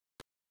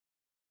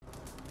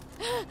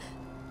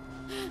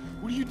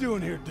What are you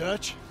doing here,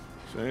 Dutch?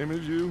 Same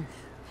as you,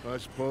 I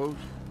suppose.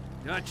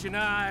 Dutch and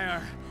I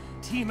are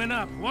teaming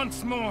up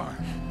once more.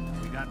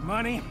 We got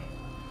money,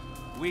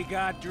 we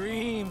got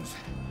dreams.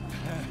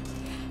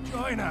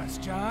 Join us,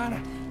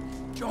 John.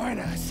 Join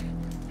us.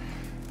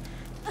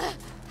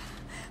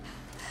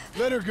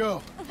 Let her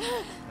go.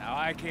 Now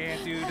I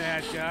can't do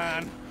that,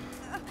 John.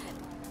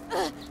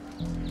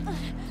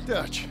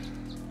 Dutch.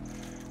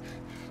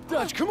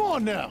 Dutch, come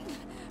on now.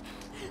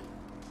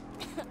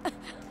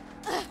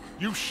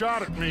 You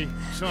shot at me,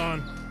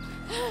 son.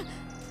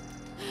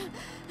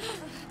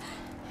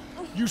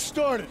 You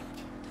started.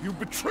 You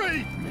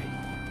betrayed me.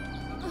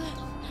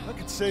 I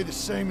could say the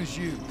same as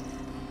you.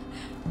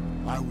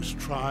 I was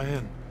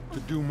trying to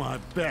do my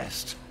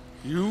best.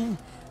 You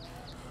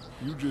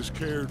just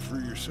cared for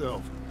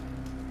yourself.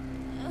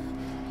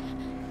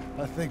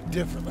 I think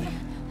differently.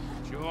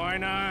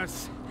 Join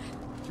us.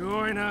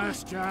 Join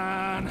us,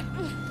 John.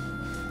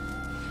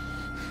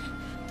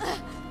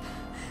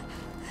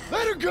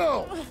 Let her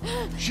go!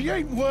 She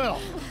ain't well.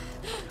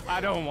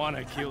 I don't want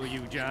to kill you,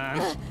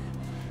 John.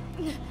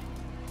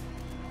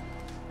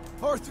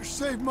 Arthur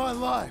saved my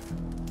life.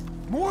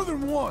 More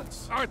than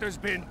once. Arthur's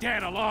been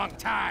dead a long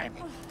time.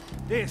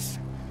 This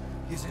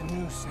is a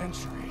new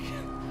century.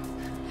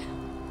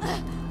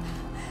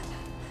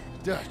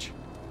 Dutch.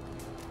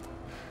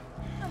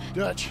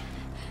 Dutch.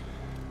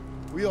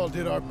 We all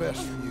did our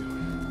best for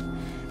you.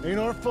 Ain't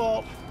our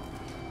fault.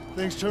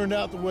 Things turned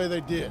out the way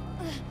they did.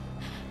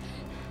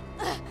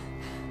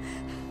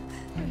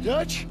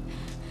 Dutch,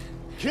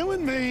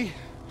 killing me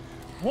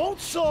won't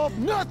solve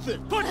nothing.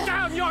 Put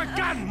down your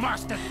gun,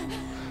 Marston!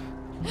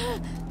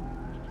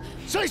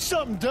 Say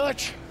something,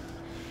 Dutch.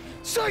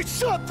 Say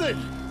something!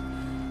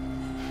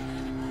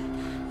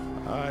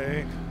 I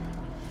ain't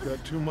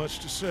got too much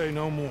to say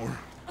no more.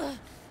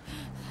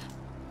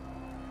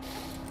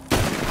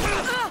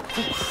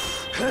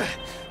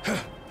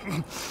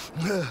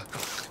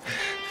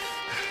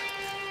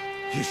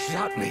 You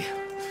shot me.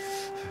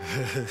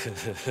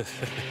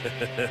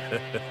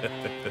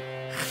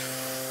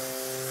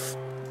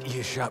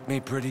 You shot me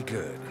pretty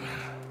good.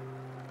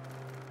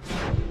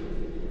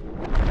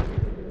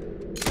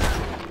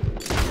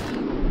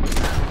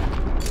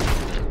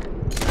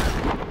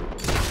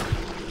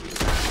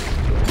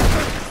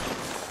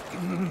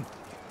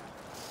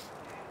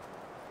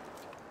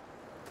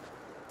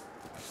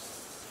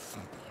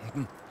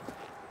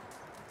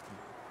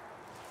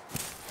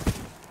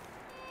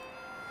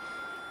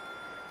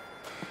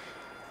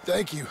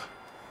 Thank you.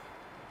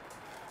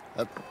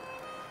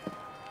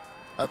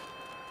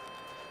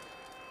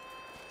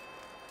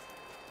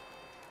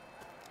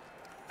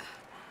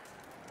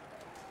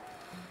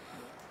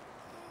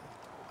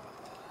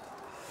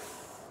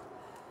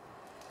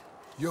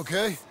 You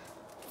okay?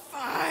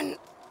 Fine.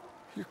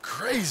 You're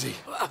crazy.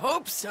 I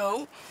hope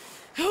so.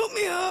 Help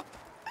me up.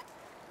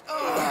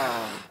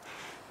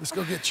 Let's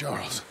go get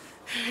Charles.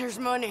 There's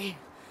money.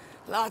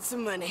 Lots of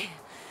money.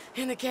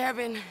 In the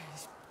cabin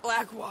is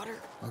Blackwater.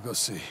 I'll go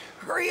see.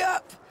 Hurry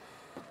up!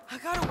 I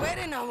got a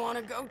wedding I want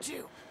to go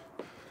to.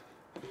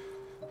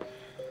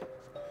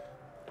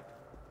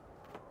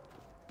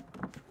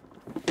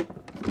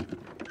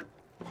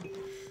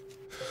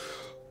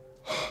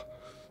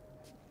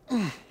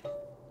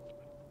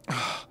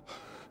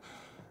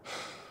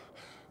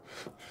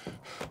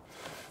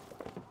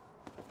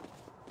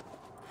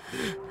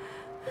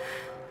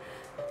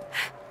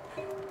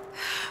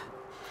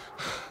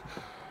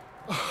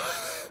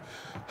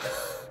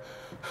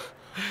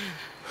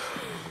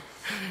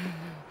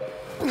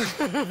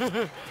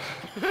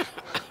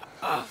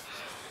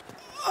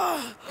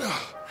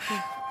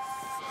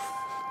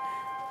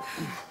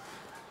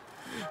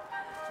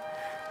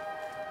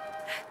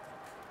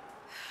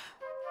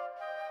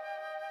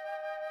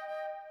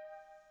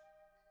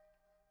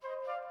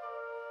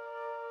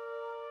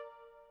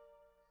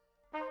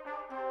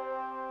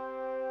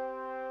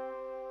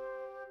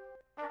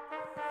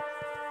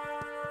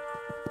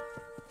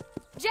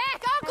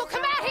 Jack, Uncle,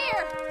 come out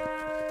here!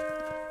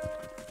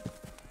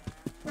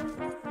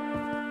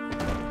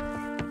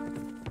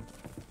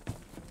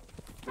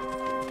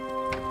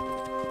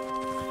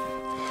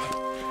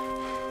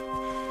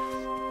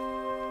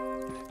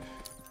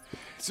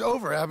 It's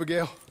over,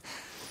 Abigail.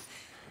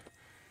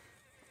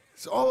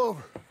 It's all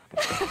over.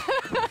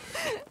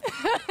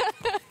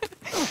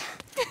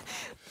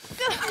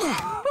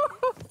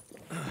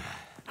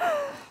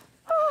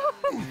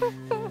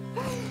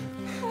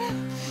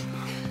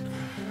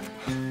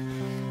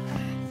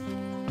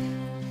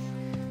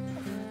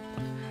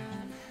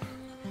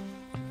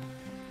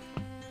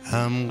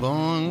 I'm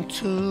going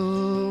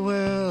to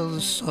where the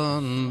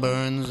sun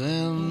burns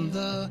and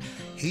the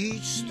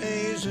heat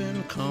stays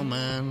in come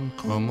and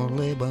come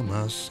lay by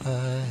my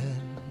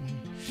side.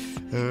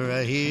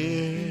 Right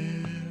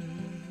here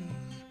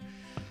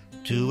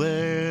to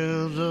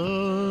where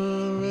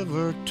the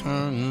river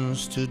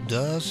turns to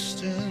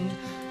dust and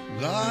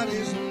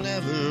bodies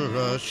never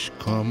rush.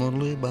 Come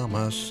lay by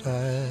my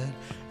side.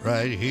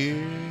 Right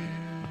here,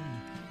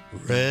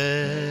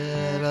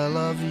 Red, I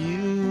love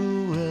you.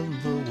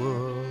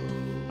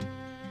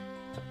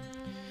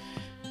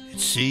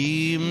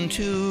 seemed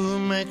to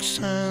make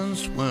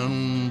sense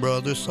when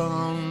Brother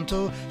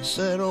Santo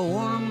said, oh,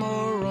 one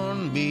more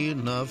run be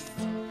enough,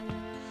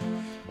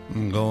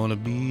 gonna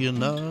be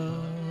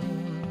enough.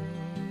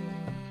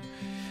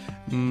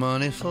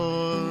 Money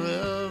for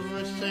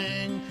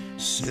everything,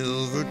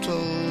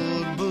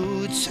 silver-toed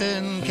boots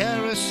and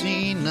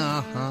kerosene.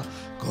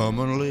 Come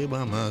and lay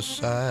by my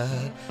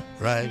side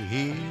right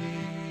here.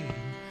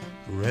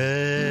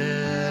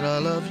 Red, I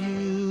love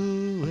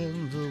you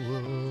in the world.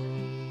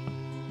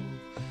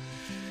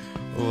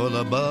 Oh,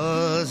 the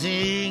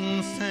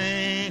buzzing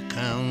think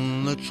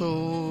and the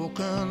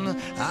choking,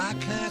 I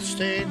can't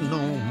stay no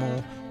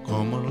more.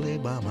 Come and lay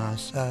by my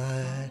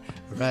side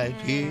right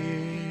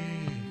here.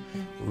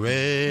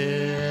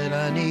 Red,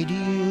 I need you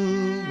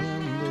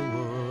in the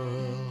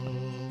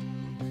world.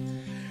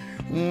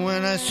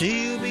 When I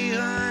see you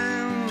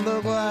behind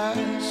the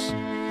glass,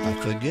 I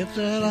forget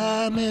that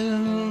I'm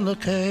in the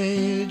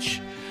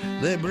cage.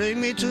 They bring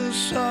me to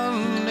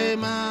Sunday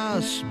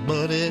Mass,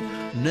 but it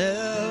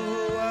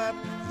never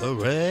wiped the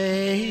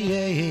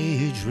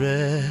rage.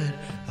 Red,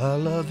 I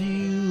love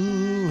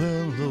you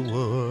in the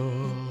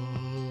world.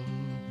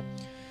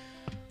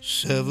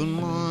 7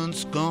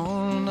 months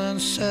gone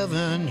and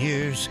 7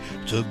 years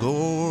to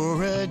go,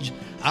 Reg.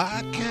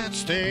 I can't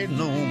stay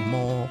no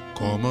more.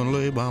 Come and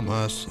lay by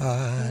my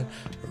side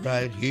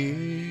right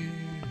here.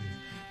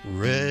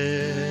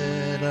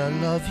 Red, I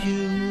love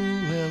you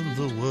in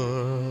the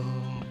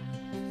world.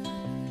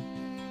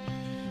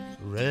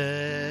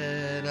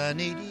 Red, I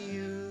need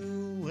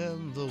you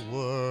in the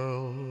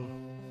world.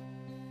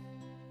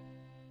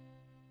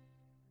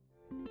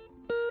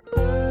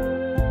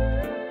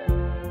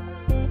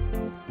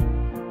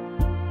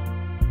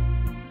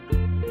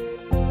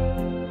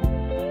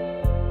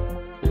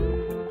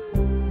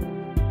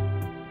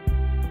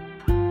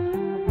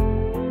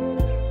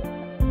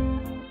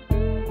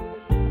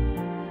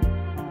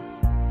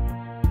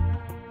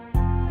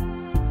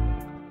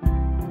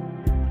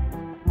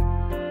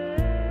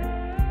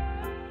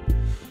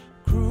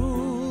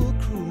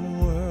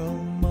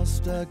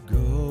 I go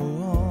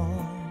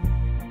on.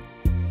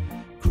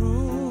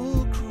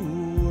 Cruel,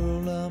 cruel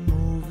world, I'm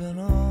moving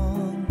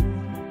on.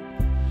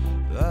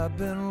 I've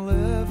been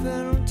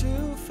living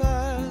too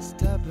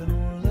fast, I've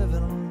been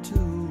living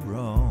too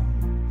wrong.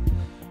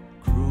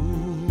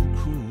 Cruel,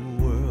 cruel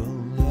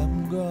world,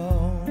 I'm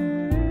gone.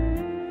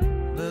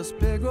 This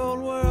big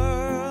old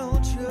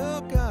world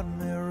sure got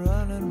me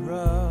running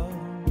round.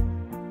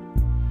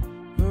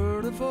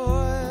 Heard a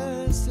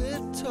voice,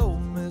 it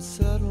told me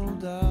settle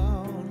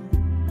down.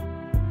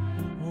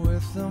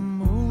 With the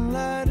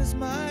moonlight as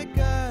my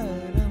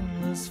guide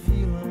and this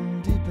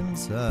feeling deep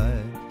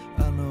inside,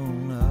 I know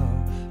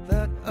now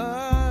that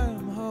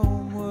I'm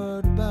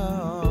homeward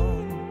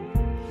bound.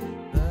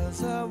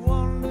 As I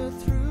wander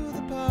through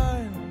the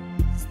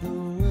pines, the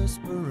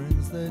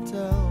whisperings they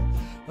tell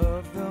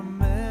of the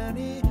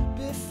many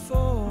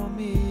before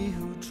me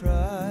who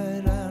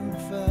tried and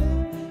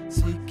fell,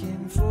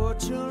 seeking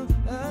fortune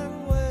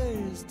and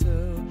ways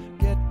to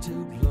get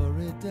to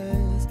glory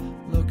days,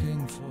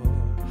 looking for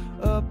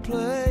a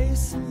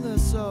place in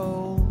this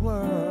old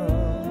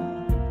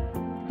world.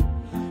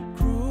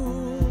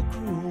 Cruel,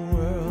 cruel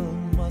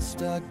world,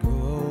 must I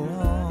go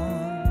on?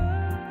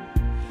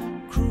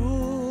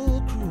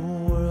 Cruel, cruel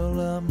world,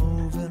 I'm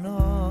moving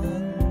on.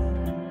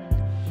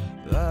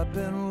 I've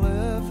been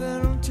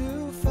living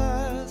too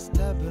fast,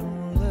 I've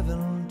been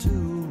living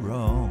too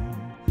wrong.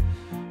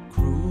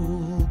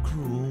 Cruel,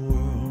 cruel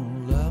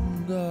world,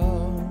 I'm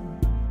gone.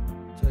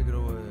 Take it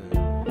away.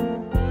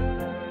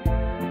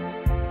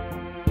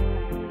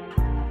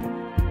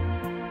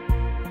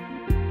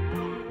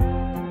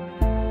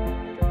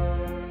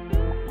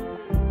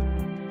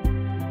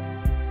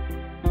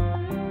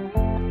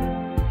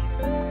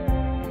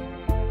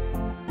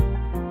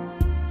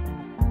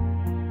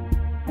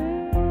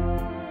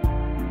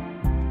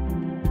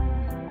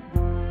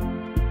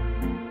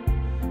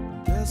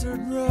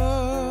 Desert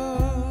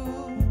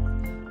road,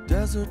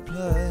 desert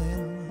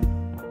plain,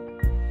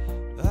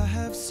 I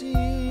have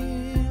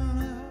seen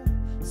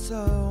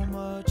so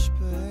much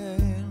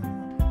pain.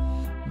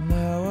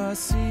 Now I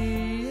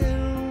see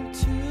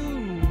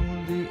into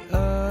the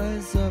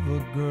eyes of a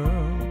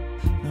girl.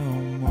 No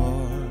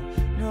more,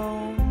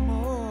 no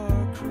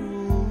more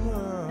cruel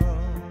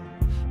world.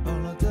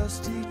 On a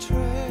dusty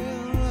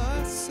trail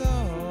I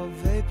saw a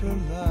vapor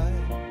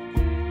light.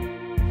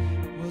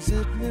 Was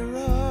it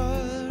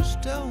mirage?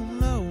 Don't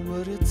know,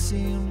 but it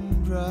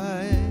seemed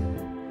right.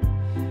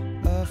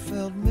 I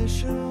felt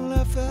mission,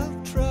 I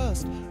felt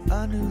trust.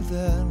 I knew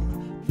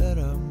then that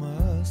I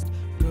must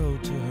go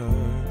to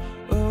her,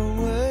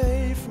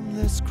 away from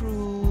this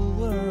cruel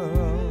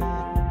world.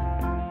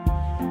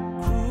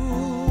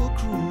 Cruel,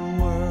 cruel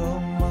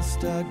world,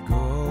 must I go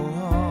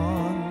on?